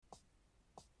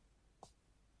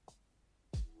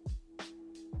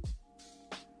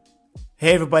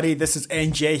Hey everybody, this is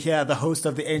NJ here, the host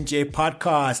of the NJ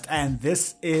podcast, and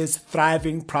this is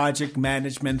Thriving Project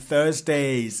Management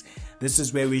Thursdays. This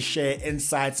is where we share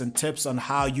insights and tips on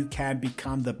how you can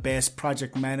become the best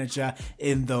project manager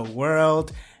in the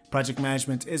world. Project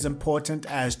management is important,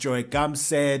 as Joy Gum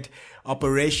said.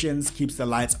 Operations keeps the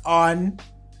lights on.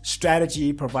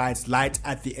 Strategy provides light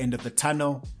at the end of the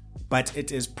tunnel, but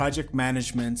it is project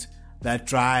management that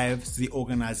drives the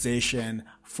organization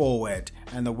forward.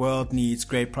 And the world needs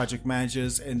great project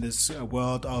managers in this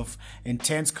world of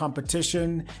intense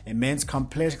competition, immense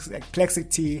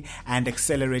complexity, and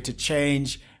accelerated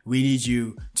change. We need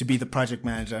you to be the project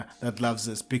manager that loves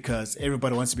this, because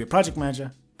everybody wants to be a project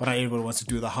manager, but not everybody wants to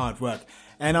do the hard work.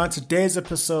 And on today's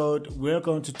episode, we're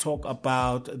going to talk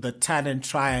about the talent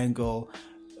triangle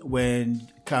when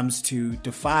it comes to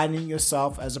defining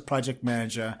yourself as a project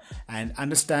manager and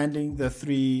understanding the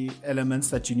three elements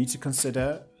that you need to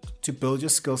consider to build your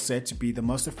skill set to be the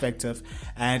most effective,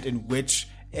 and in which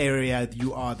area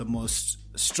you are the most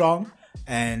strong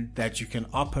and that you can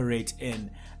operate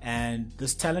in. And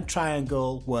this talent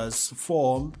triangle was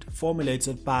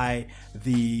formulated by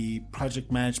the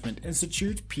Project Management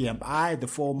Institute, PMI, the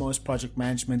foremost project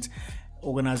management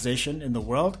organization in the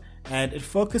world, and it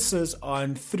focuses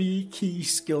on three key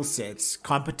skill sets,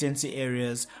 competency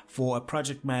areas for a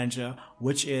project manager,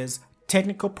 which is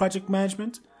technical project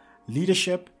management,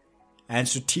 leadership, and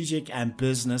strategic and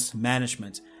business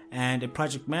management. And a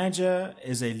project manager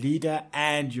is a leader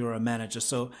and you're a manager.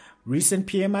 So recent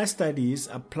PMI studies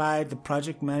applied the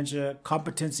project manager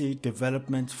competency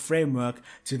development framework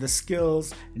to the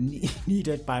skills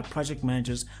needed by project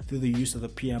managers through the use of the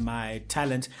PMI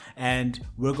talent. And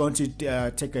we're going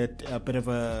to take a bit of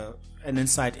an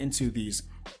insight into these.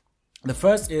 The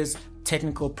first is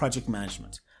technical project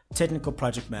management. Technical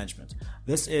project management.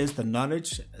 This is the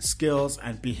knowledge, skills,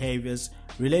 and behaviors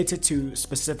related to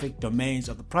specific domains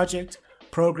of the project,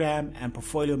 program, and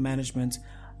portfolio management.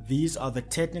 These are the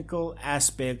technical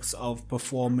aspects of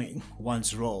performing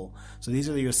one's role. So these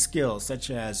are your skills,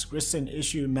 such as risk and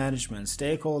issue management,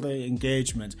 stakeholder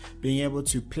engagement, being able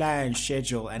to plan,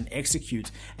 schedule, and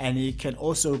execute. And it can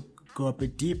also go a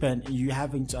bit deeper, and you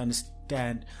having to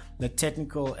understand the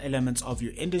technical elements of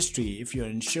your industry. If you're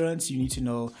in insurance, you need to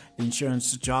know the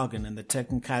insurance jargon and the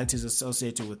technicalities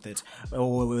associated with it,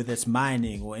 or whether it's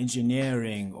mining or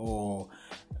engineering or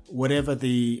whatever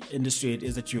the industry it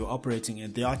is that you're operating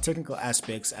in. There are technical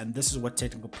aspects, and this is what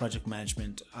technical project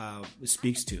management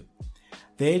speaks to.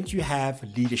 Then you have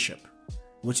leadership,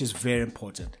 which is very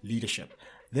important. Leadership.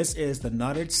 This is the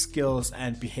knowledge, skills,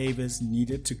 and behaviors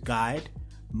needed to guide,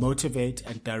 motivate,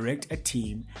 and direct a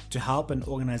team to help an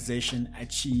organization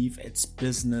achieve its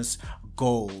business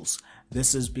goals.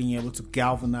 This is being able to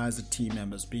galvanize the team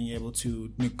members, being able to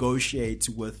negotiate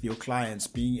with your clients,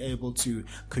 being able to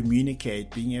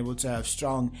communicate, being able to have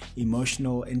strong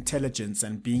emotional intelligence,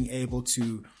 and being able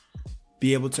to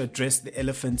address the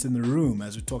elephants in the room,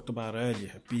 as we talked about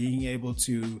earlier, being able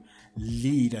to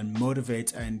lead and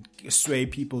motivate and sway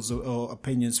people's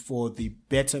opinions for the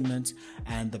betterment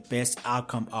and the best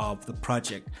outcome of the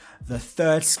project. The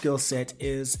third skill set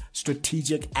is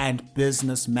strategic and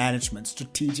business management.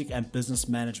 Strategic and business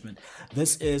management.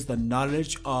 This is the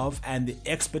knowledge of and the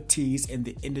expertise in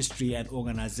the industry and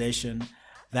organization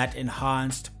that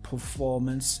enhanced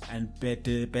performance and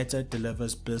better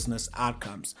delivers business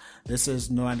outcomes. This is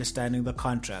understanding the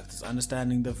contract, it's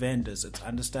understanding the vendors, it's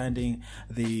understanding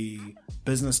the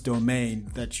business domain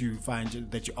that you find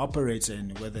that you operate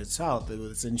in, whether it's health, whether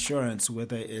it's insurance,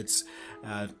 whether it's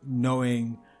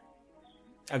knowing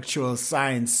actual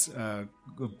science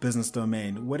business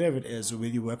domain, whatever it is, whether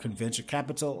you work in venture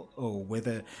capital or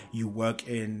whether you work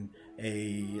in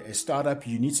a startup,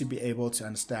 you need to be able to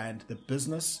understand the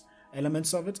business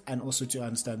elements of it and also to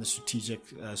understand the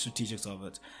strategics of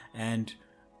it. And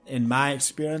in my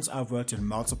experience, I've worked in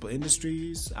multiple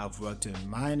industries. I've worked in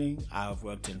mining. I've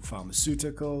worked in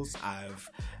pharmaceuticals. I've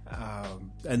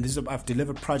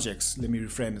delivered projects. Let me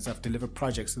reframe this. I've delivered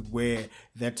projects where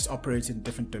that's operating in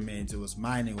different domains. It was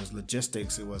mining. It was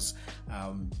logistics. It was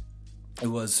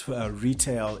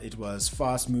retail. It was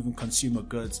fast-moving consumer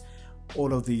goods.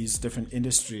 All of these different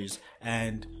industries,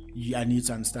 and I need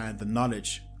to understand the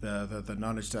knowledge, the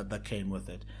knowledge that came with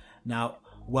it. Now,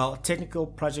 while technical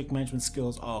project management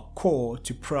skills are core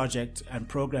to project and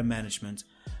program management,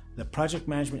 the Project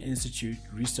Management Institute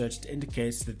research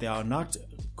indicates that they are not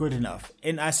good enough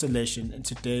in isolation in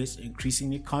today's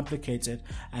increasingly complicated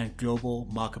and global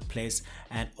marketplace,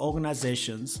 and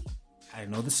organizations, I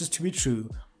know this is to be true,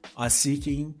 are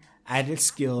seeking added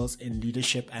skills in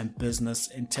leadership and business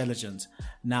intelligence.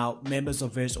 Now, members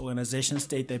of various organizations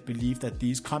state they believe that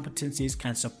these competencies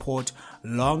can support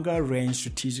longer range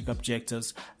strategic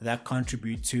objectives that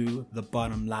contribute to the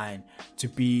bottom line. To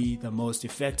be the most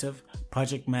effective,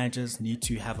 project managers need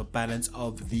to have a balance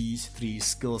of these three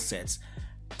skill sets.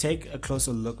 Take a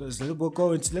closer look.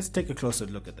 Let's take a closer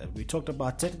look at that. We talked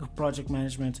about technical project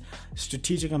management,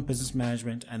 strategic and business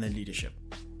management, and then leadership.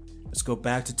 Let's go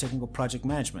back to technical project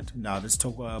management. Now let's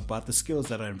talk about the skills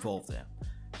that are involved there.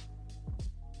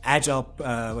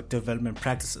 Agile development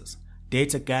practices,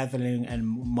 data gathering and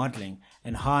modeling,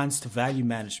 enhanced value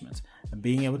management, and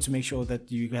being able to make sure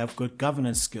that you have good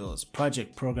governance skills,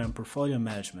 project, program, portfolio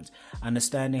management,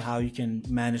 understanding how you can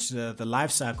manage the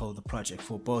life cycle of the project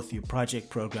for both your project,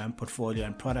 program, portfolio,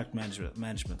 and product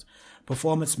management,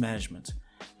 performance management,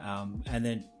 and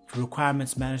then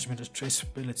requirements management and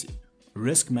traceability,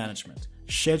 risk management,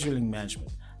 scheduling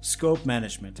management, scope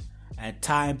management, and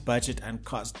time, budget, and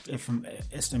cost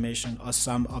estimation are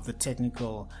some of the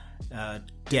technical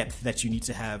depth that you need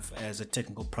to have as a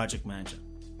technical project manager.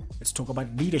 Let's talk about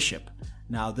leadership.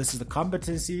 Now, this is the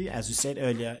competency, as we said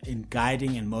earlier, in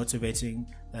guiding and motivating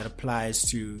that applies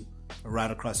to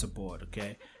right across the board,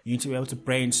 okay? You need to be able to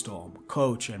brainstorm,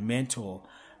 coach and mentor,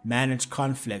 manage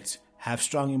conflict, have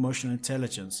strong emotional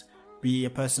intelligence, be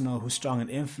a person who's strong in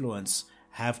influence,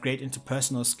 have great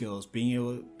interpersonal skills,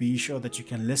 be sure that you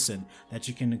can listen, that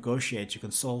you can negotiate, you can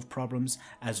solve problems,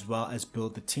 as well as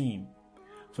build the team.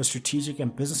 For strategic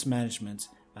and business management,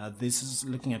 this is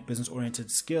looking at business-oriented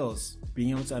skills, being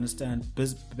able to understand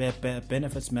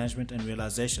benefits management and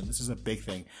realization. This is a big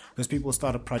thing because people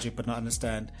start a project but not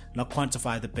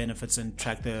quantify the benefits and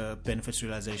track the benefits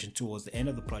realization towards the end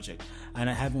of the project. And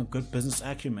having a good business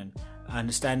acumen,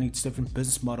 understanding different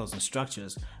business models and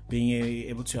structures, being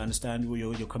able to understand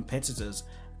your competitors,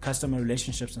 customer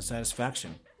relationships and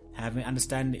satisfaction,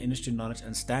 understanding the industry knowledge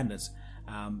and standards,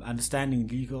 understanding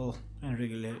legal and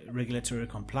regulatory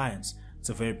compliance. It's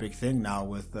a very big thing now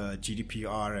with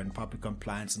GDPR and public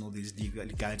compliance and all these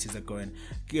legalities that go in.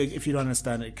 If you don't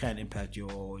understand it, it can impact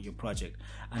your project.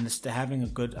 Having a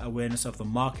good awareness of the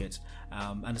market,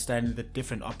 understanding the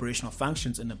different operational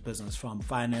functions in the business, from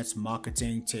finance,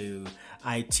 marketing to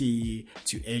IT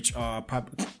to HR,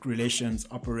 public relations,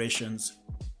 operations,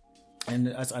 and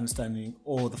us understanding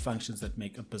all the functions that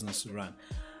make a business run.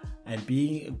 And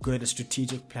being good at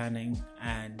strategic planning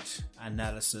and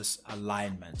analysis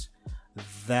alignment.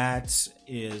 That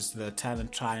is the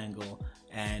talent triangle,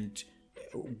 and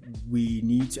we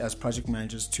need, as project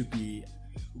managers, to be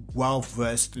well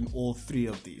versed in all three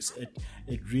of these.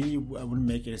 It really wouldn't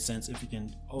make any sense if you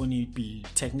can only be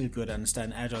technically good at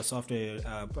understand agile software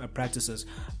practices,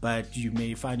 but you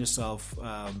may find yourself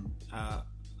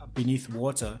beneath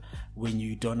water when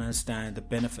you don't understand the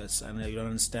benefits and you don't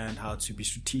understand how to be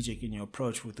strategic in your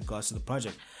approach with regards to the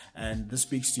project. And this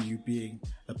speaks to you being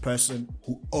the person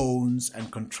who owns and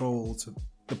controls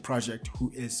the project,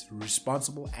 who is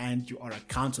responsible, and you are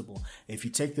accountable. If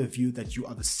you take the view that you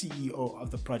are the CEO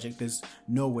of the project, there's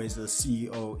no ways the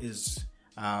CEO is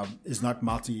not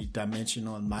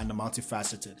multi-dimensional and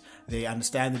multifaceted. They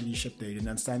understand the leadership, they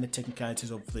understand the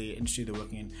technicalities of the industry they're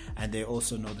working in, and they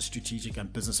also know the strategic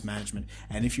and business management.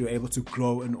 And if you're able to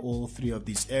grow in all three of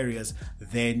these areas,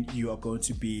 then you are going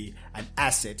to be an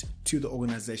asset to the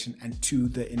organization and to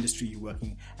the industry you're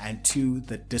working and to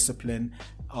the discipline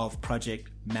of project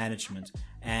management.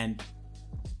 And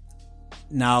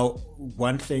now,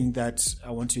 one thing that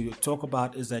I want to talk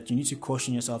about is that you need to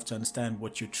caution yourself to understand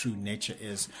what your true nature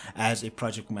is as a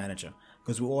project manager,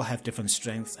 because we all have different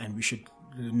strengths, and we should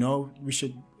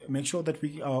make sure that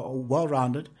we are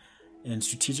well-rounded in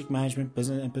strategic management,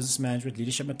 business management,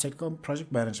 leadership, and technical project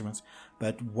management.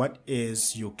 But what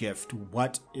is your gift?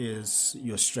 What is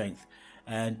your strength?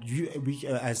 And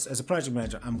as a project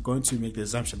manager, I'm going to make the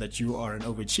assumption that you are an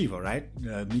overachiever, right?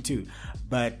 Me too.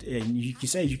 But you can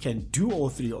say you can do all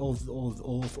three,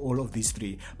 all of these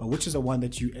three. But which is the one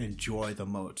that you enjoy the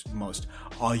most?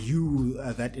 Are you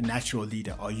that natural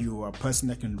leader? Are you a person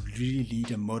that can really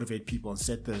lead and motivate people and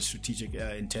set the strategic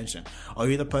intention? Are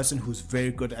you the person who's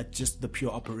very good at just the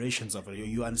pure operations of it?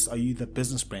 Are you the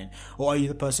business brain, or are you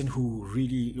the person who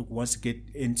really wants to get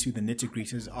into the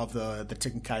nitty-gritties of the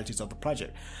technicalities of the project?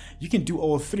 You can do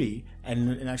all three,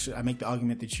 and actually I make the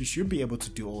argument that you should be able to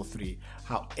do all three.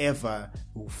 However,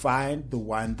 find the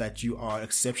one that you are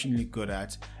exceptionally good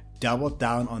at double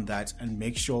down on that and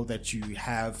make sure that you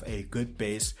have a good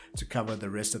base to cover the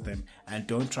rest of them, and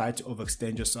don't try to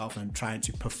overextend yourself and trying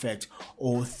to perfect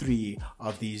all three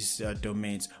of these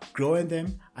domains. Grow in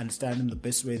them, understand them the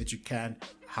best way that you can,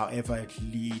 however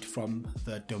lead from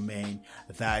the domain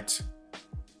that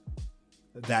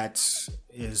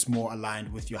is more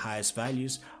aligned with your highest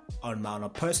values. On a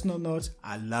personal note,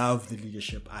 I love the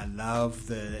leadership. I love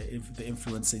the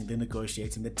influencing, the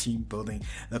negotiating, the team building,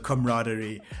 the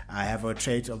camaraderie. I have a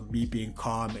trait of me being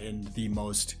calm in the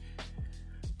most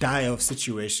dire of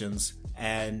situations.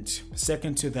 And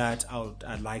second to that,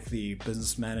 I like the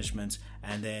business management.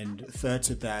 And then third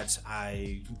to that,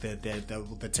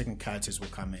 the technicalities will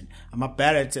come in. I'm not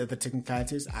bad at the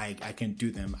technicalities. I can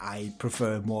do them. I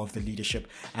prefer more of the leadership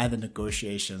and the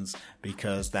negotiations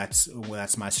because that's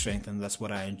my strength and that's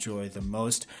what I enjoy the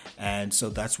most. And so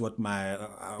that's what my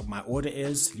order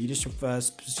is: leadership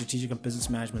first, strategic and business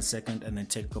management second, and then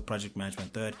technical project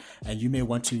management third. And you may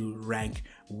want to rank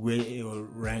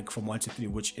from 1 to 3,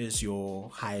 which is your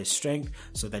highest strength,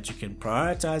 so that you can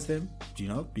prioritize them.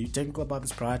 Be technical about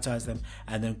this, prioritize them,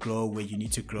 and then grow where you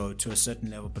need to grow to a certain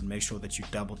level, but make sure that you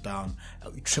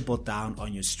triple down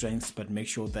on your strengths, but make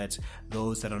sure that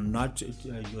those that are not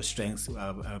your strengths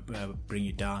bring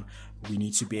you down. We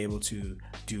need to be able to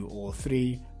do all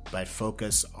three, but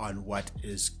focus on what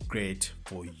is great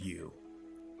for you.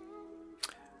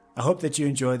 I hope that you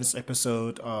enjoyed this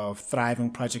episode of Thriving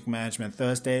Project Management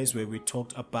Thursdays, where we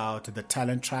talked about the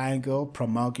talent triangle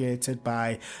promulgated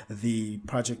by the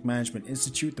Project Management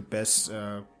Institute, the best,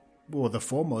 the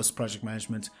foremost project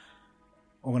management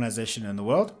organization in the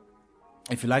world.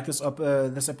 If you like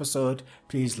this episode,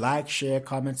 please like, share,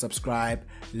 comment, subscribe.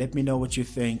 Let me know what you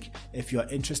think. If you're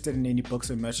interested in any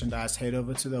books and merchandise, head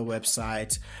over to the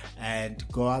website and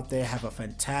go out there. Have a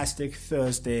fantastic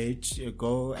Thursday.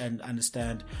 Go and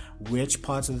understand which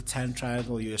parts of the talent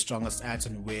triangle you're strongest at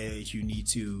and where you need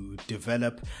to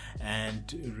develop.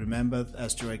 And remember,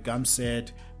 as Joy Gum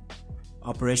said,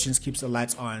 operations keeps the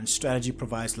lights on, strategy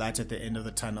provides light at the end of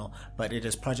the tunnel, but it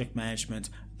is project management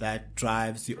that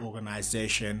drives the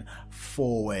organization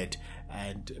forward.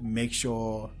 And make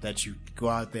sure that you go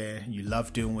out there, you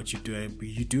love doing what you're doing, but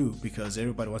you do, because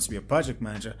everybody wants to be a project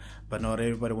manager, but not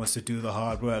everybody wants to do the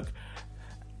hard work.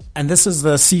 And this is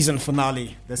the season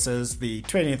finale. This is the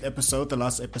 20th episode, the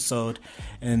last episode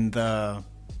in the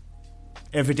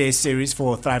everyday series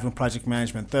for Thriving Project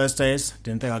Management Thursdays.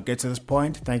 Didn't think I'd get to this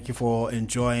point. Thank you for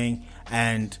enjoying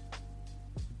and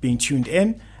being tuned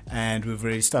in. And we've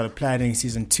already started planning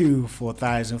season 2 for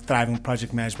Thriving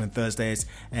Project Management Thursdays,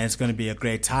 and it's going to be a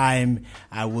great time.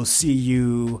 I will see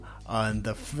you on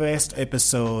the first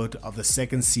episode of the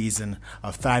second season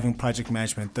of Thriving Project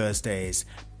Management Thursdays.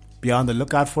 Be on the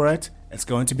lookout for it. It's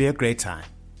going to be a great time.